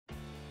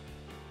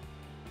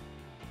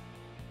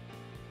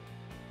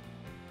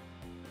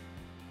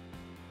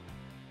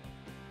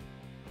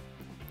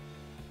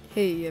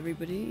Hey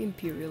everybody,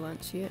 Imperial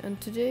Ants here, and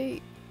today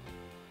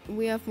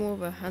we have more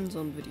of a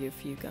hands-on video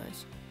for you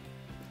guys.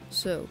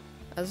 So,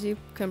 as you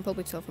can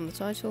probably tell from the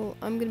title,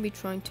 I'm going to be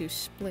trying to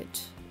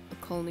split a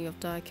colony of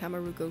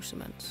Diacamma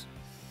Rugosum ants.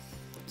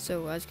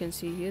 So, as you can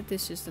see here,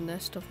 this is the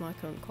nest of my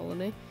current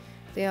colony.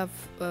 They have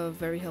a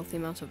very healthy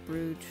amount of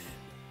brood,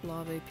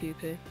 larvae,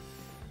 pupae,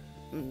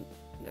 and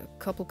a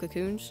couple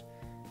cocoons,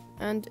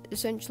 and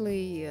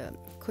essentially,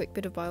 quick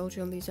bit of biology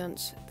on these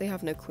ants, they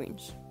have no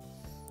queens.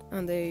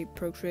 And they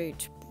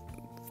procreate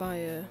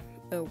via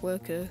a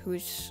worker who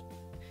is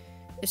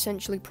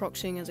essentially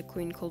proxying as a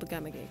queen called a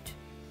gamergate.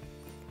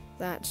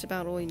 That's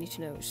about all you need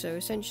to know. So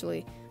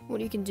essentially, what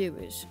you can do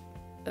is,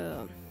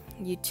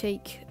 you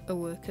take a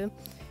worker,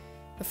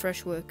 a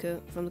fresh worker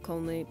from the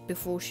colony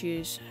before she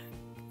is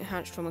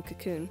hatched from a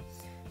cocoon,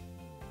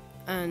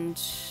 and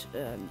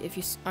if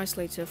you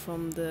isolate her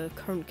from the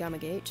current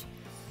gamergate,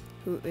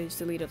 who is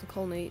the leader of the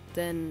colony,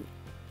 then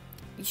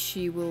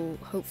she will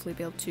hopefully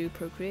be able to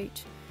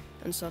procreate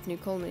and start a new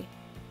colony.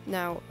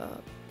 Now,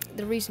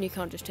 the reason you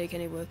can't just take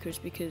any worker is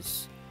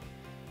because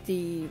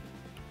the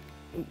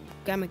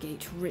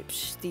gamergate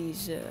rips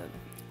these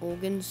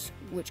organs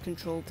which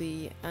control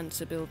the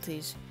ant's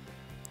abilities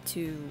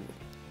to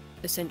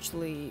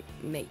essentially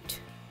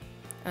mate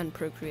and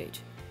procreate,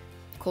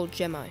 called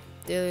gemmi.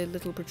 They're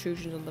little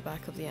protrusions on the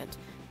back of the ant.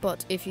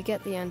 But if you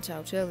get the ant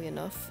out early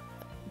enough,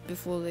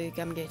 before the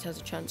gamergate has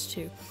a chance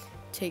to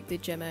take the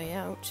gemmi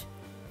out,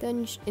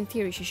 then in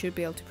theory she should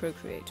be able to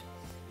procreate.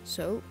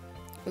 So,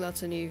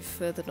 without any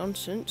further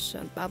nonsense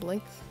and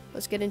babbling,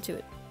 let's get into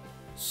it.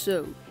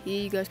 So,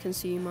 here you guys can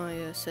see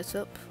my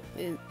setup,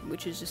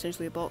 which is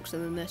essentially a box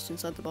and a nest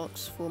inside the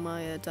box for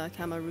my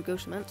Diacamma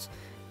Rugosum ants,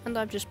 and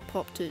I've just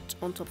popped it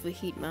on top of a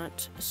heat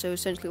mat. So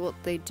essentially what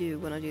they do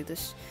when I do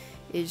this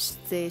is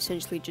they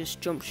essentially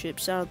just jump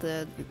ships out of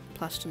the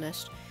plaster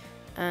nest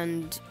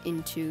and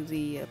into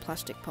the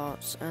plastic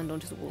parts and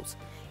onto the walls.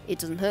 It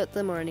doesn't hurt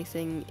them or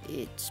anything,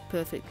 it's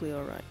perfectly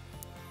alright.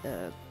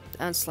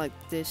 Ants like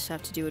this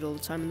have to do it all the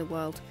time in the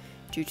wild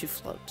due to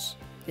floods.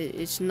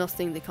 It's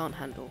nothing they can't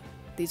handle.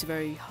 These are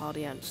very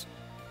hardy ants.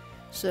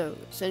 So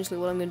essentially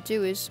what I'm going to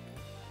do is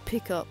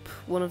pick up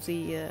one of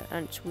the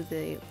ants with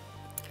a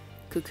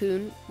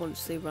cocoon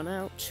once they run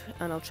out,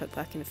 and I'll check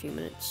back in a few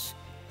minutes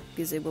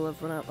because they will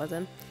have run out by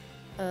then.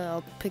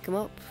 I'll pick them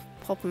up,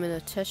 pop them in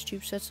a test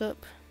tube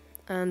setup,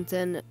 and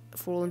then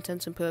for all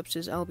intents and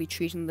purposes I'll be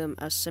treating them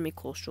as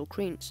semi-claustral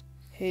queens.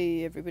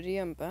 Hey everybody,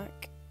 I'm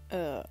back.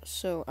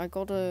 So I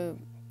got a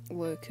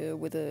worker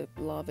with a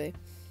larvae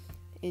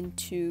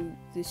into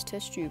this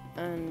test tube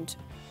and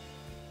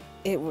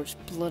it was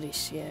bloody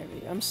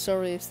scary. I'm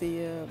sorry if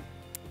the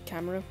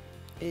camera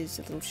is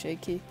a little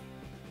shaky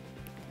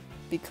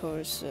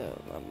because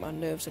my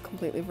nerves are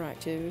completely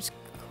racked. It was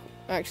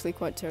actually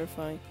quite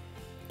terrifying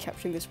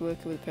capturing this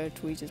worker with a pair of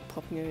tweezers,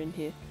 popping her in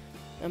here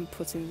and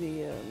putting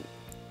the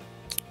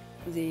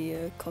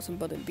cotton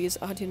bud in, because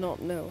I do not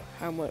know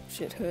how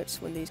much it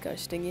hurts when these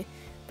guys sting you,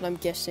 but I'm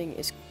guessing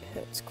it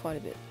hurts quite a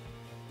bit.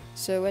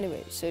 So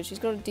anyway, so she's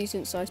got a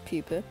decent sized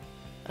pupa,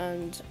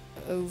 and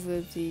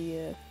over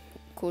the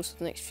course of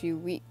the next few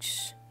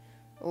weeks,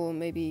 or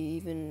maybe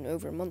even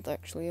over a month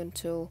actually,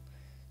 until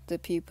the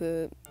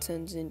pupa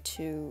turns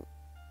into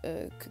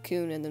a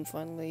cocoon and then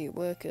finally a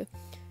worker,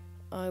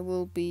 I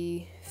will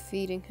be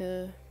feeding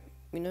her,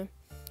 and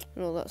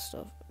all that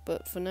stuff.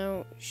 But for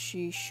now,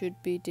 she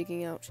should be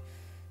digging out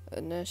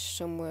a nest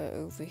somewhere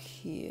over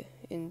here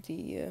in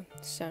the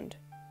sand.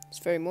 It's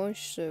very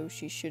moist, so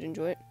she should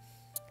enjoy it.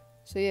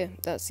 So yeah,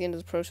 that's the end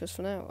of the process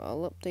for now.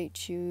 I'll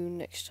update you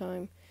next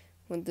time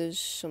when there's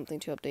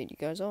something to update you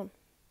guys on.